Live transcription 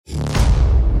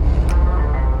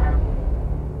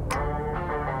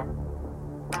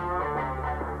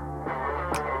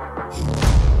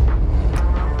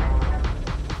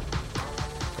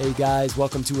Hey guys,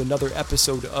 welcome to another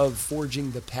episode of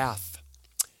Forging the Path.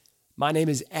 My name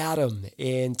is Adam,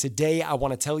 and today I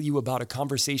want to tell you about a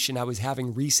conversation I was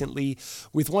having recently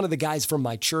with one of the guys from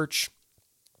my church.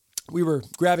 We were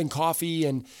grabbing coffee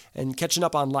and catching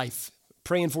up on life,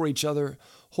 praying for each other,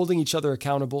 holding each other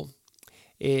accountable,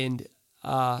 and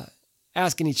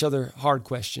asking each other hard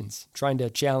questions, trying to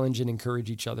challenge and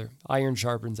encourage each other. Iron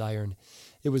sharpens iron.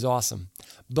 It was awesome.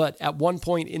 But at one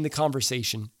point in the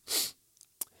conversation,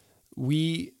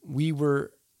 we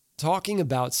were talking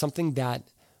about something that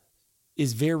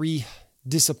is very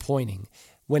disappointing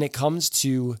when it comes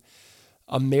to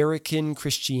American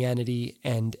Christianity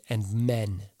and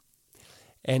men.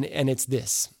 And it's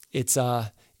this. It's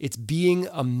being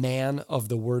a man of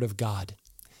the Word of God.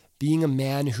 Being a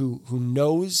man who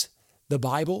knows the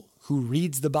Bible, who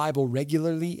reads the Bible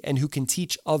regularly, and who can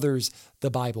teach others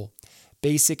the Bible.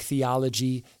 Basic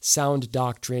theology, sound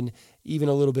doctrine, even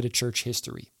a little bit of church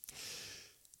history.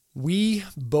 We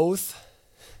both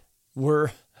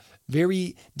were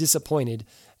very disappointed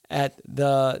at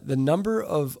the number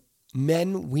of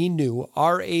men we knew,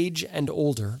 our age and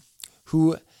older,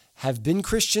 who have been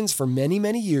Christians for many,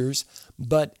 many years,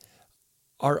 but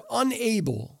are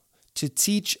unable to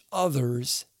teach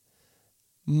others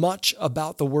much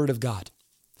about the Word of God.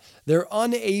 They're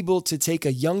unable to take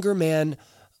a younger man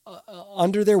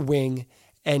under their wing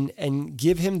and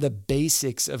give him the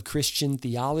basics of Christian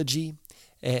theology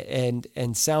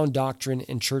and sound doctrine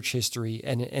and church history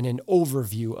and an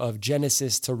overview of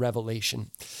Genesis to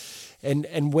Revelation.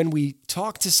 And when we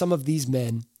talk to some of these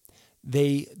men,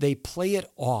 they play it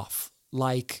off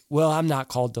like, well, I'm not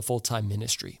called to full-time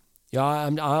ministry. Yeah,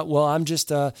 I'm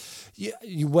just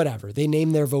whatever. They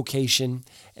name their vocation,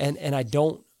 and I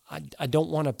don't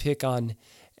want to pick on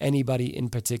anybody in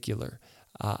particular.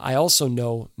 I also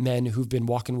know men who've been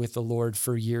walking with the Lord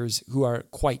for years who are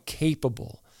quite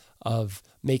capable of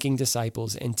making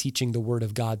disciples and teaching the Word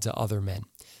of God to other men.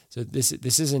 So this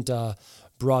isn't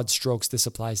broad strokes. This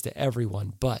applies to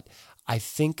everyone. But I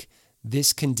think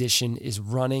this condition is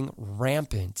running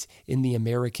rampant in the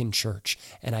American church.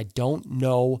 And I don't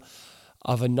know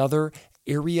of another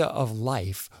area of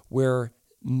life where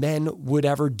men would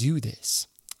ever do this.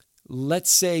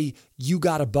 Let's say you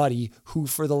got a buddy who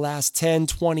for the last 10,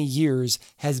 20 years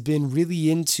has been really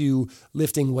into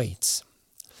lifting weights.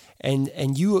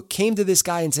 And you came to this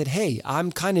guy and said, hey,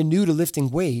 I'm kind of new to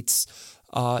lifting weights.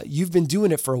 You've been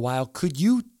doing it for a while. Could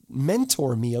you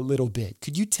mentor me a little bit?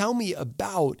 Could you tell me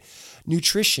about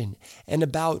nutrition and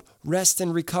about rest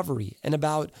and recovery and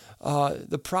about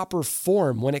the proper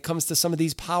form when it comes to some of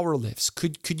these power lifts?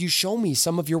 Could you show me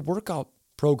some of your workout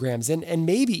programs? And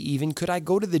maybe even could I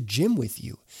go to the gym with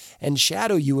you and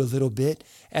shadow you a little bit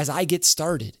as I get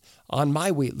started on my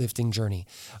weightlifting journey?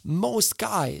 Most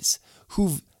guys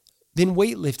who've been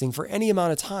weightlifting for any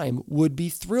amount of time would be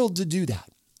thrilled to do that.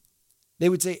 They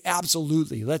would say,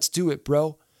 absolutely, let's do it,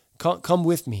 bro. Come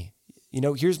with me.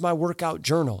 Here's my workout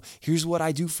journal. Here's what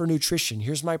I do for nutrition.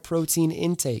 Here's my protein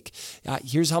intake.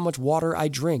 Here's how much water I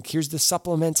drink. Here's the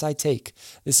supplements I take.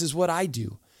 This is what I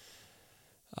do.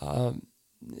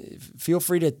 Feel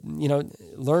free to,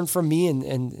 learn from me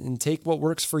and take what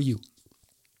works for you.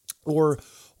 Or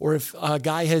if a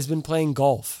guy has been playing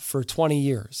golf for 20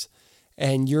 years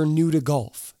and you're new to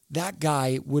golf, that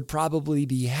guy would probably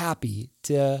be happy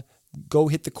to go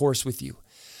hit the course with you.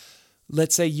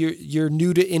 Let's say you're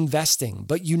new to investing,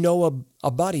 but you know a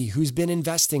buddy who's been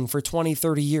investing for 20,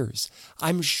 30 years.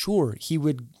 I'm sure he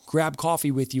would grab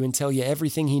coffee with you and tell you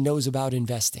everything he knows about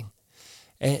investing.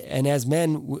 And as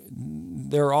men,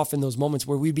 there are often those moments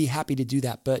where we'd be happy to do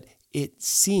that. But it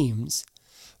seems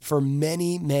for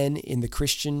many men in the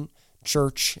Christian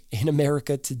church in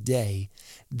America today,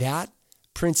 that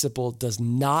principle does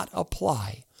not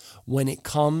apply when it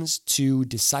comes to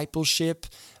discipleship,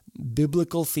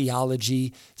 biblical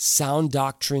theology, sound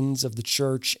doctrines of the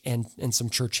church, and some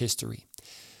church history.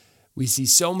 We see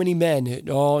so many men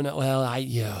who, I'm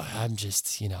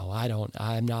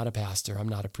not a pastor. I'm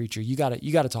not a preacher. You got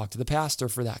to talk to the pastor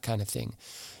for that kind of thing.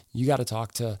 You got to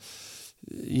talk to,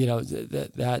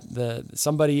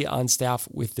 somebody on staff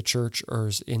with the church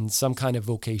or in some kind of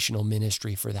vocational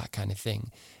ministry for that kind of thing.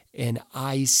 And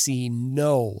I see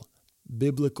no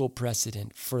biblical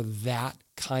precedent for that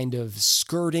kind of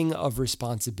skirting of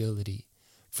responsibility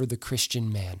for the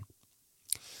Christian man.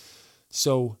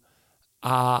 So,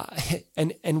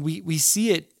 and we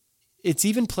see it. It's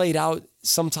even played out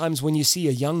sometimes when you see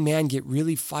a young man get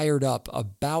really fired up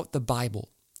about the Bible.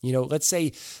 Let's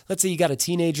say you got a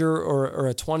teenager or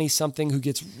a 20-something who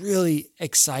gets really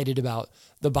excited about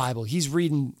the Bible. He's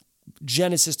reading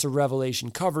Genesis to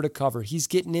Revelation, cover to cover. He's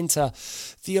getting into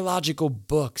theological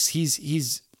books.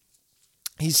 He's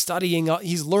studying,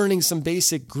 he's learning some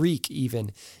basic Greek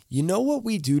even. You know what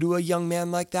we do to a young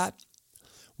man like that?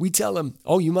 We tell him,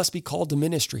 oh, you must be called to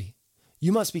ministry.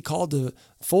 You must be called to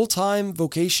full-time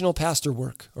vocational pastor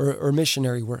work or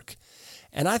missionary work.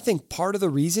 And I think part of the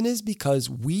reason is because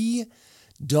we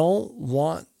don't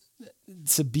want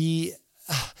to be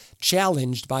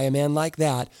challenged by a man like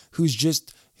that who's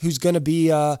going to be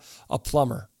a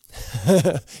plumber.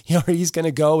 Or he's going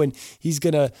to go and he's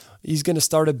going to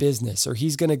start a business, or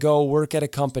he's going to go work at a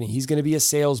company. He's going to be a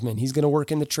salesman. He's going to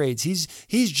work in the trades.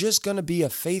 He's just going to be a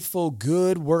faithful,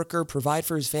 good worker, provide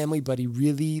for his family, but he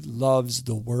really loves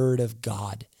the Word of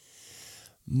God.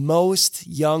 Most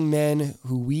young men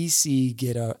who we see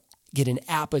get an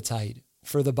appetite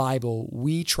for the Bible,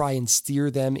 we try and steer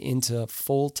them into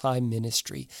full-time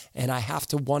ministry. And I have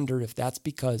to wonder if that's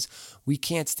because we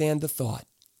can't stand the thought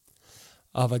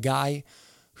of a guy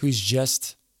who's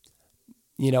just,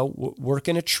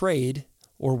 working a trade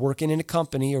or working in a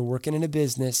company or working in a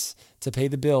business to pay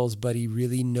the bills, but he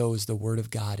really knows the Word of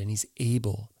God and he's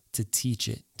able to teach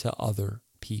it to other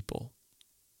people.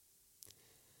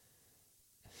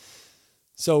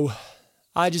 So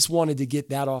I just wanted to get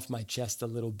that off my chest a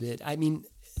little bit. I mean,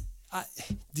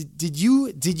 did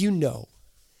you know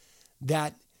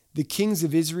that the kings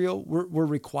of Israel were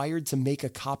required to make a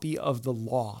copy of the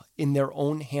law in their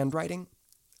own handwriting?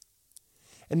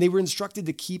 And they were instructed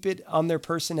to keep it on their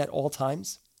person at all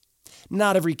times.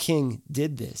 Not every king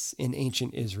did this in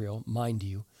ancient Israel, mind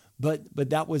you, but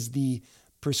that was the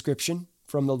prescription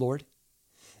from the Lord.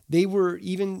 They were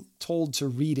even told to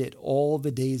read it all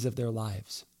the days of their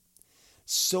lives,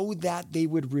 so that they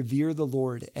would revere the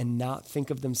Lord and not think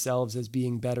of themselves as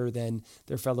being better than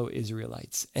their fellow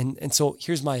Israelites. And so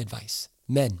here's my advice.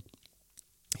 Men,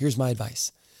 here's my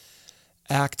advice.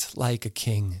 Act like a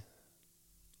king.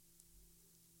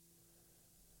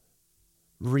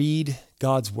 Read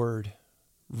God's word.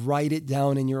 Write it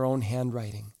down in your own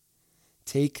handwriting.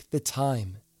 Take the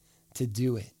time to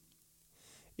do it.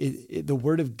 The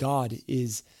word of God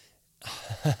is,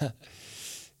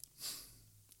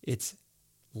 it's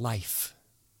life.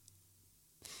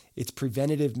 It's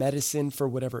preventative medicine for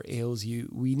whatever ails you.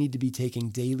 We need to be taking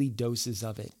daily doses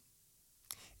of it.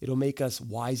 It'll make us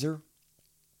wiser.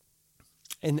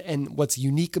 And what's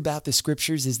unique about the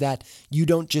scriptures is that you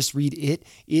don't just read it,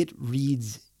 it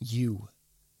reads you.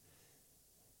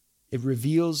 It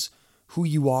reveals who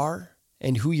you are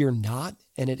and who you're not,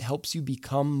 and it helps you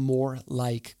become more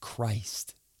like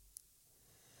Christ.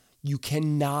 You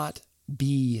cannot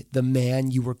be the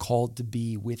man you were called to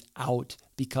be without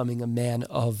becoming a man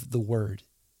of the Word.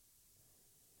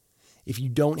 If you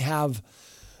don't have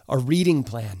a reading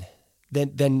plan,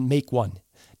 then make one.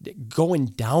 Go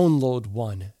and download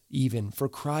one, even, for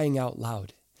crying out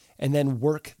loud, and then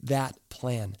work that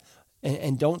plan.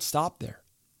 And don't stop there.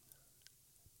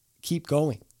 Keep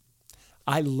going.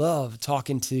 I love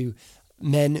talking to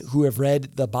men who have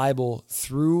read the Bible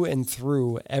through and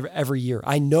through every year.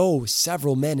 I know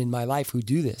several men in my life who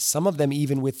do this, some of them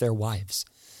even with their wives.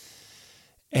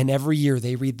 And every year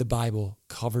they read the Bible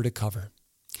cover to cover.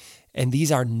 And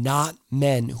these are not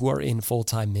men who are in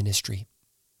full-time ministry,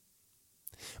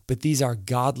 but these are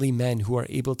godly men who are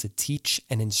able to teach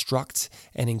and instruct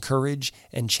and encourage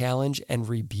and challenge and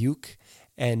rebuke.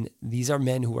 And these are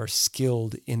men who are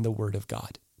skilled in the Word of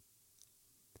God.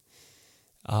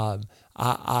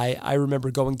 I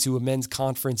remember going to a men's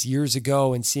conference years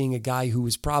ago and seeing a guy who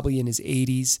was probably in his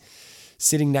 80s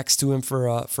sitting next to him for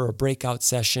a breakout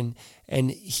session.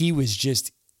 And he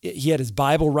had his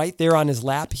Bible right there on his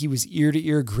lap. He was ear to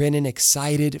ear grinning,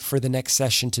 excited for the next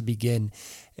session to begin.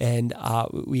 And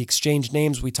we exchanged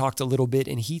names. We talked a little bit,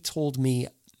 and he told me,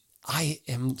 I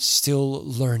am still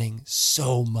learning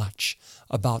so much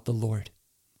about the Lord.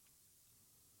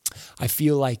 I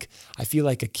feel like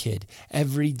a kid.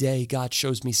 Every day God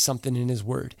shows me something in his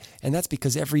word. And that's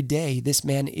because every day this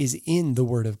man is in the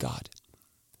Word of God.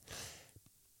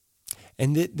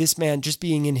 And this man, just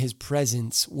being in his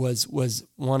presence was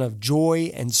one of joy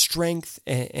and strength,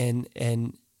 and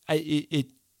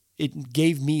it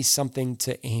gave me something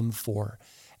to aim for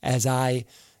as I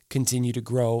continue to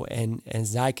grow and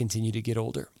as I continue to get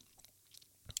older.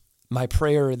 My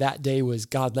prayer that day was,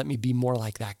 God, let me be more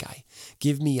like that guy.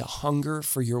 Give me a hunger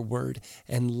for your word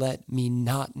and let me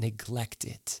not neglect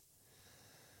it.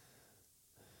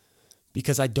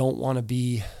 Because I don't want to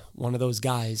be one of those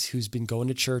guys who's been going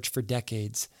to church for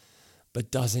decades but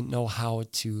doesn't know how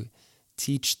to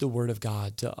teach the word of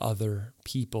God to other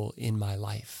people in my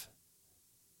life.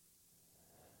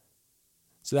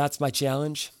 So that's my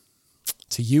challenge.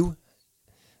 To you,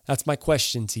 that's my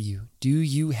question to you. Do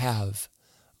you have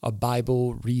a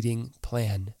Bible reading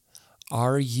plan?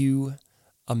 Are you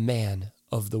a man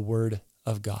of the Word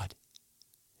of God?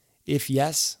 If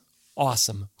yes,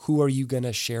 awesome. Who are you going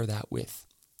to share that with?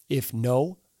 If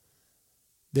no,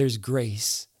 there's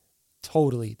grace.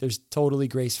 There's totally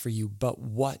grace for you. But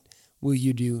what will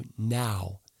you do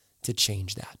now to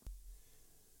change that?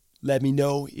 Let me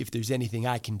know if there's anything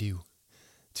I can do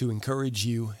to encourage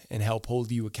you and help hold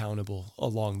you accountable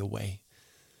along the way.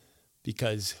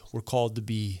 Because we're called to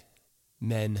be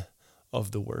men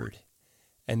of the Word.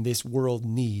 And this world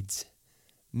needs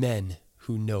men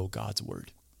who know God's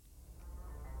Word.